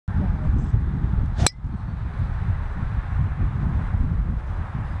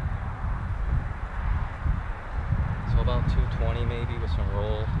about 220 maybe with some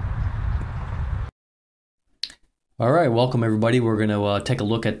roll. All right, welcome everybody. We're going to take a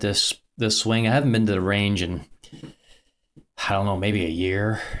look at this swing. I haven't been to the range in, I don't know, maybe a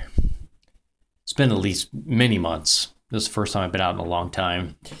year. It's been at least many months. This is the first time I've been out in a long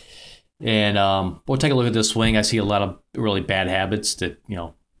time. And we'll take a look at this swing. I see a lot of really bad habits that, you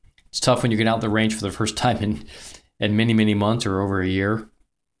know, it's tough when you get out in the range for the first time in many, many months or over a year.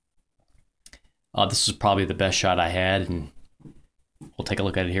 This is probably the best shot I had, and we'll take a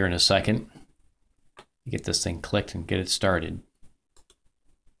look at it here in a second. Get this thing clicked and get it started.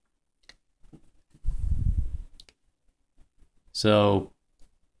 So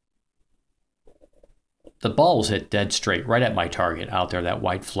the ball was hit dead straight, right at my target out there, that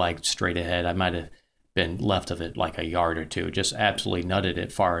white flag straight ahead. I might have been left of it like a yard or two, just absolutely nutted it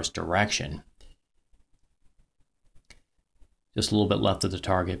as far as direction. Just a little bit left of the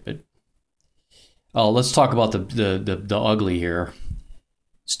target, but let's talk about the ugly here.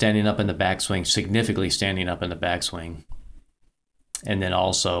 Standing up in the backswing, significantly standing up in the backswing. And then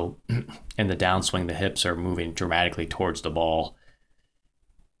also in the downswing, the hips are moving dramatically towards the ball.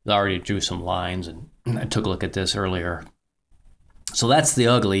 I already drew some lines, and I took a look at this earlier. So that's the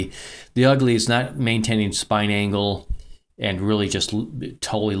ugly. The ugly is not maintaining spine angle and really just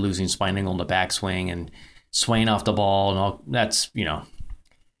totally losing spine angle in the backswing and swaying off the ball and all. That's, you know,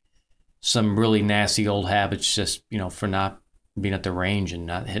 some really nasty old habits just, you know, for not being at the range and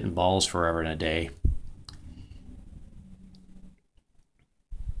not hitting balls forever and a day.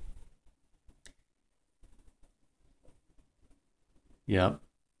 Yep.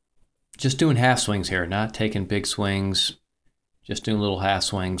 Just doing half swings here, not taking big swings, just doing little half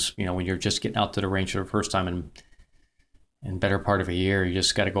swings. You know, when you're just getting out to the range for the first time in better part of a year, you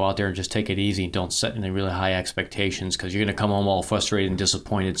just got to go out there and just take it easy. Don't set any really high expectations because you're going to come home all frustrated and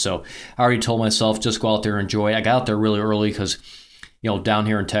disappointed. So I already told myself, just go out there and enjoy. I got out there really early because, you know, down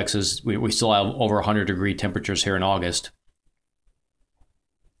here in Texas, we still have over 100-degree temperatures here in August.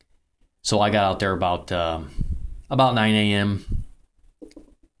 So I got out there about 9 a.m.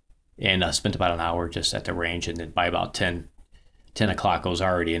 and spent about an hour just at the range. And then by about 10 o'clock, I was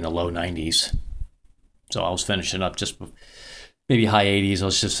already in the low 90s. So I was finishing up just maybe high 80s. I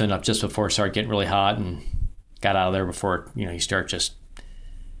was just finishing up just before it started getting really hot and got out of there before, you know, you start just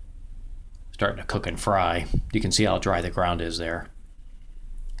starting to cook and fry. You can see how dry the ground is there.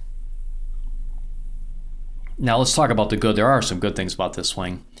 Now let's talk about the good. There are some good things about this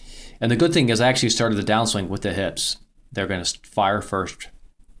swing. And the good thing is I actually started the downswing with the hips. They're going to fire first.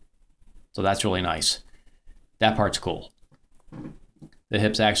 So that's really nice. That part's cool. The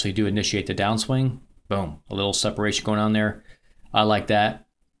hips actually do initiate the downswing. Boom, a little separation going on there. I like that.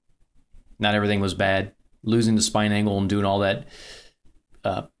 Not everything was bad. Losing the spine angle and doing all that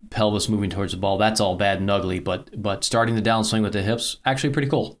pelvis moving towards the ball, that's all bad and ugly, but starting the downswing with the hips, actually pretty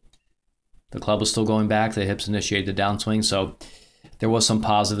cool. The club was still going back. The hips initiated the downswing, so there was some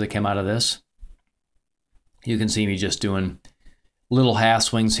positive that came out of this. You can see me just doing little half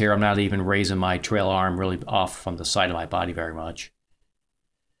swings here. I'm not even raising my trail arm really off from the side of my body very much.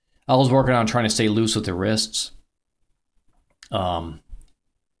 I was working on trying to stay loose with the wrists. I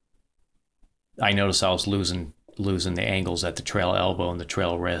noticed I was losing the angles at the trail elbow and the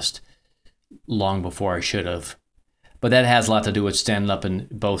trail wrist long before I should have. But that has a lot to do with standing up in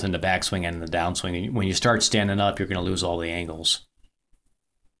both in the backswing and in the downswing. When you start standing up, you're going to lose all the angles.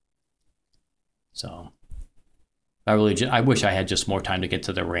 So I wish I had just more time to get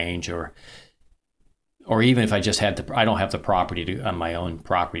to the range, or even if I just had I don't have the property to, on my own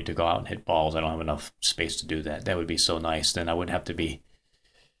property, to go out and hit balls. I don't have enough space to do that. That would be so nice. Then I wouldn't have to be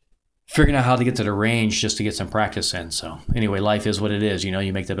figuring out how to get to the range just to get some practice in. So anyway, life is what it is. You know,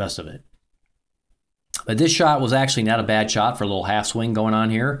 you make the best of it. But this shot was actually not a bad shot for a little half swing going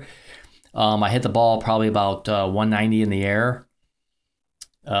on here. I hit the ball probably about 190 in the air.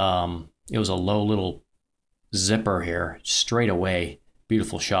 It was a low little zipper here, straight away.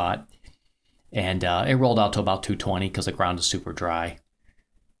 Beautiful shot. And it rolled out to about 220 because the ground is super dry.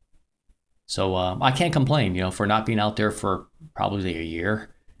 So I can't complain, you know, for not being out there for probably a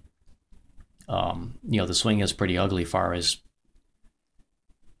year. You know, the swing is pretty ugly as far as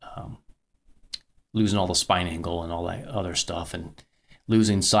losing all the spine angle and all that other stuff and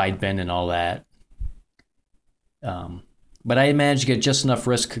losing side bend and all that. But I managed to get just enough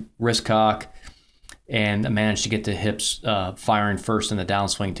wrist cock and I managed to get the hips firing first in the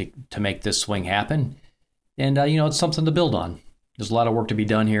downswing to make this swing happen. And, you know, it's something to build on. There's a lot of work to be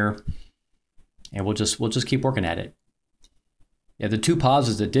done here, and we'll just keep working at it. Yeah, the two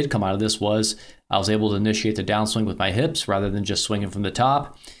positives that did come out of this was I was able to initiate the downswing with my hips rather than just swinging from the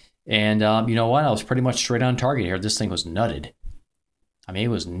top. And you know what? I was pretty much straight on target here. This thing was nutted. I mean, it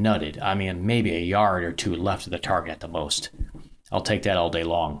was nutted. I mean, maybe a yard or two left of the target at the most. I'll take that all day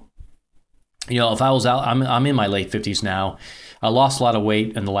long. You know, if I was out, I'm in my late 50s now. I lost a lot of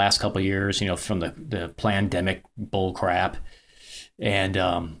weight in the last couple of years, you know, from the pandemic bull crap. And,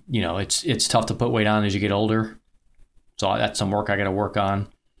 you know, it's tough to put weight on as you get older. So that's some work I got to work on.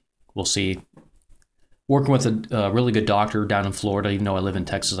 We'll see. Working with a really good doctor down in Florida, even though I live in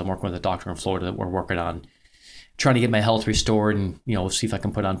Texas, I'm working with a doctor in Florida that we're working on trying to get my health restored and, you know, see if I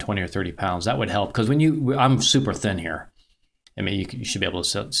can put on 20 or 30 pounds. That would help because I'm super thin here. I mean, you should be able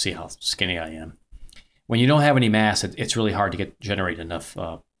to see how skinny I am. When you don't have any mass, it's really hard to generate enough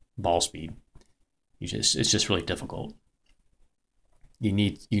ball speed. It's just really difficult. You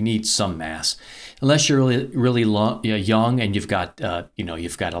need some mass, unless you're really young and you've got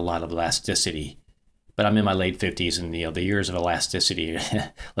you've got a lot of elasticity. But I'm in my late 50s, and you know the years of elasticity.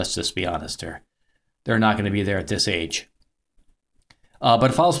 Let's just be honest, they're not going to be there at this age.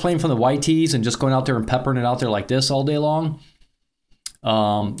 But if I was playing from the white tees and just going out there and peppering it out there like this all day long,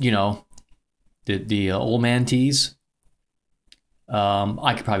 you know, the old man tees,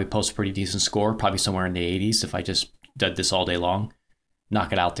 I could probably post a pretty decent score, probably somewhere in the 80s if I just did this all day long.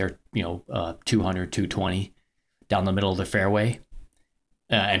 Knock it out there, you know, 200, 220 down the middle of the fairway,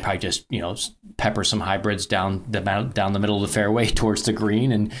 and probably just, you know, pepper some hybrids down the middle of the fairway towards the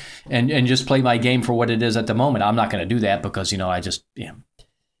green, and just play my game for what it is at the moment. I'm not going to do that because, you know, I just, you know,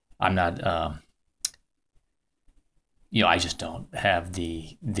 I'm not, you know, I just don't have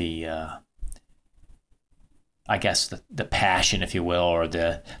the I guess the passion, if you will, or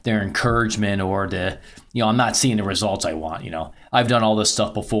their encouragement, or you know, I'm not seeing the results I want. You know, I've done all this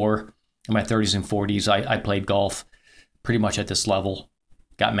stuff before in my 30s and 40s. I played golf pretty much at this level.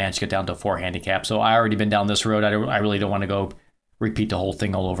 Managed to get down to a 4 handicap. So I already been down this road. I really don't want to go repeat the whole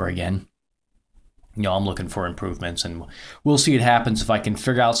thing all over again. You know, I'm looking for improvements, and we'll see what happens if I can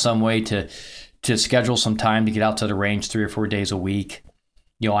figure out some way to schedule some time to get out to the range 3 or 4 days a week.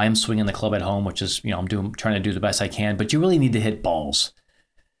 You know, I am swinging the club at home, which is, you know, I'm trying to do the best I can, but you really need to hit balls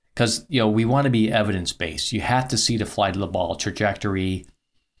because, you know, we want to be evidence-based. You have to see the flight of the ball, trajectory.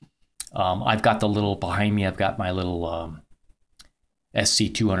 I've got the little behind me. I've got my little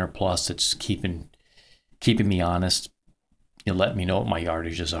SC 200 plus that's keeping me honest. You know, let me know what my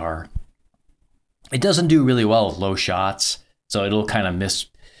yardages are. It doesn't do really well with low shots, so it'll kind of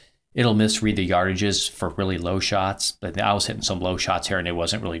misread the yardages for really low shots. But I was hitting some low shots here, and it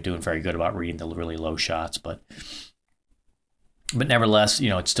wasn't really doing very good about reading the really low shots. But nevertheless, you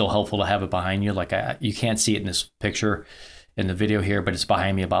know, it's still helpful to have it behind you. Like you can't see it in this picture, in the video here, but it's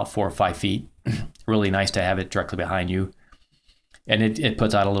behind me about 4 or 5 feet. Really nice to have it directly behind you. And it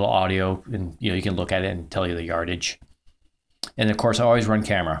puts out a little audio, and you know you can look at it and tell you the yardage. And of course, I always run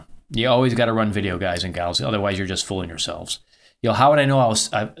camera. You always got to run video, guys and gals. Otherwise, you're just fooling yourselves. You know, how would I know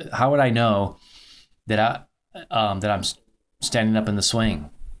how would I know that I'm standing up in the swing?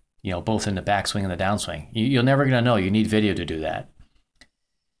 You know, both in the backswing and the downswing. You're never gonna know. You need video to do that.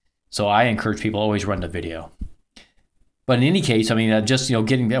 So I encourage people always run the video. But in any case, I mean, just, you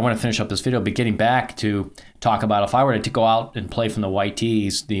know, I want to finish up this video, but getting back to talk about if I were to go out and play from the white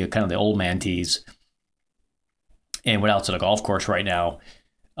tees, the kind of the old man tees, and went out to the golf course right now,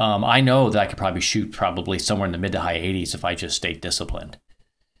 I know that I could probably shoot somewhere in the mid to high 80s if I just stayed disciplined.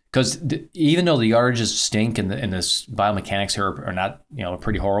 Because even though the yardages stink and this biomechanics here are not, you know,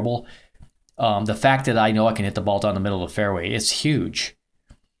 pretty horrible, the fact that I know I can hit the ball down the middle of the fairway is huge.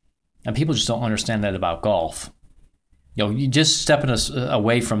 And people just don't understand that about golf. You know, you just stepping us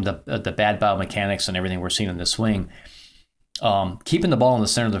away from the bad biomechanics and everything we're seeing in the swing. Keeping the ball in the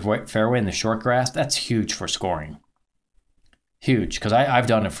center of the fairway in the short grass, that's huge for scoring. Huge, because I've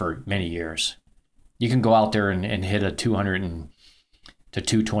done it for many years. You can go out there and hit a 200 to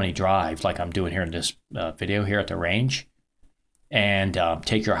 220 drive like I'm doing here in this video here at the range, and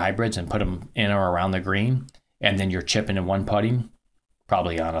take your hybrids and put them in or around the green, and then you're chipping and one putting,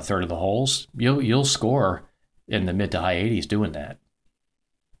 probably on a third of the holes. You'll score in the mid to high 80s doing that.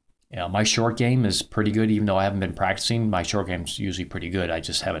 Yeah, my short game is pretty good, even though I haven't been practicing. My short game's usually pretty good. I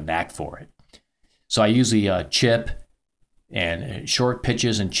just have a knack for it. So I usually chip and short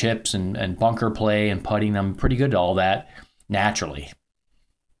pitches and chips and bunker play and putting. I'm pretty good at all that naturally.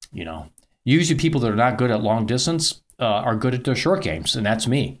 You know, usually people that are not good at long distance are good at their short games, and that's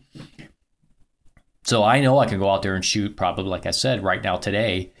me. So I know I can go out there and shoot probably, like I said, right now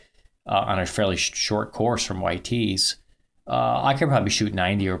today, on a fairly short course from white tees, I could probably shoot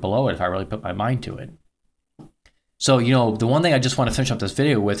 90 or below it if I really put my mind to it. So, you know, the one thing I just want to finish up this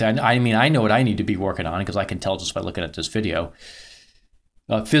video with, and I mean, I know what I need to be working on because I can tell just by looking at this video.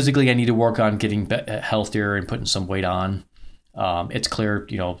 Physically, I need to work on getting healthier and putting some weight on. It's clear,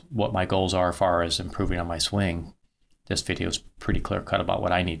 what my goals are as far as improving on my swing. This video is pretty clear cut about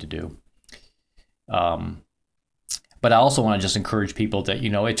what I need to do. But I also want to just encourage people that,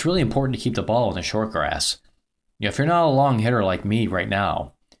 it's really important to keep the ball in the short grass. If you're not a long hitter like me right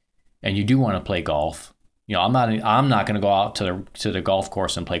now, and you do want to play golf, I'm not going to go out to the golf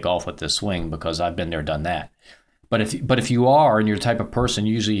course and play golf with this swing because I've been there, done that. But if you are, and you're the type of person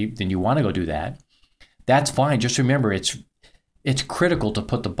usually, then you want to go do that, that's fine. Just remember, it's critical to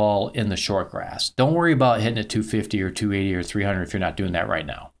put the ball in the short grass. Don't worry about hitting it 250 or 280 or 300 if you're not doing that right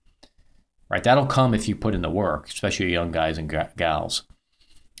now. Right? That'll come if you put in the work, especially young guys and gals.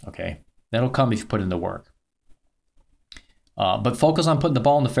 Okay? That'll come if you put in the work. But focus on putting the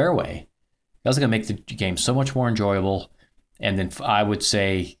ball in the fairway. That's going to make the game so much more enjoyable. And then I would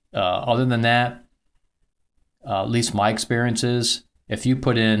say, other than that, at least my experience is, if you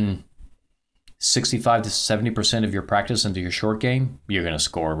put in 65 to 70% of your practice into your short game, you're going to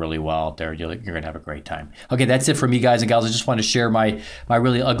score really well out there. You're going to have a great time. Okay, that's it for me, guys and gals. I just want to share my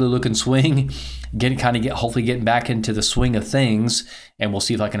really ugly looking swing, hopefully getting back into the swing of things, and we'll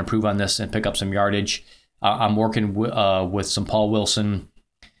see if I can improve on this and pick up some yardage. I'm working with some Paul Wilson,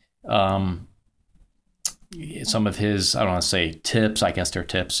 some of his, I don't want to say tips, I guess they're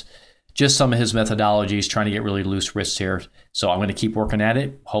tips, just some of his methodologies, trying to get really loose wrists here. So I'm going to keep working at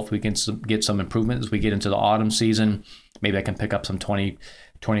it. Hopefully we can get some improvement as we get into the autumn season. Maybe I can pick up some 20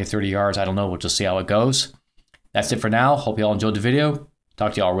 or 30 yards. I don't know. We'll just see how it goes. That's it for now. Hope you all enjoyed the video.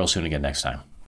 Talk to you all real soon again next time.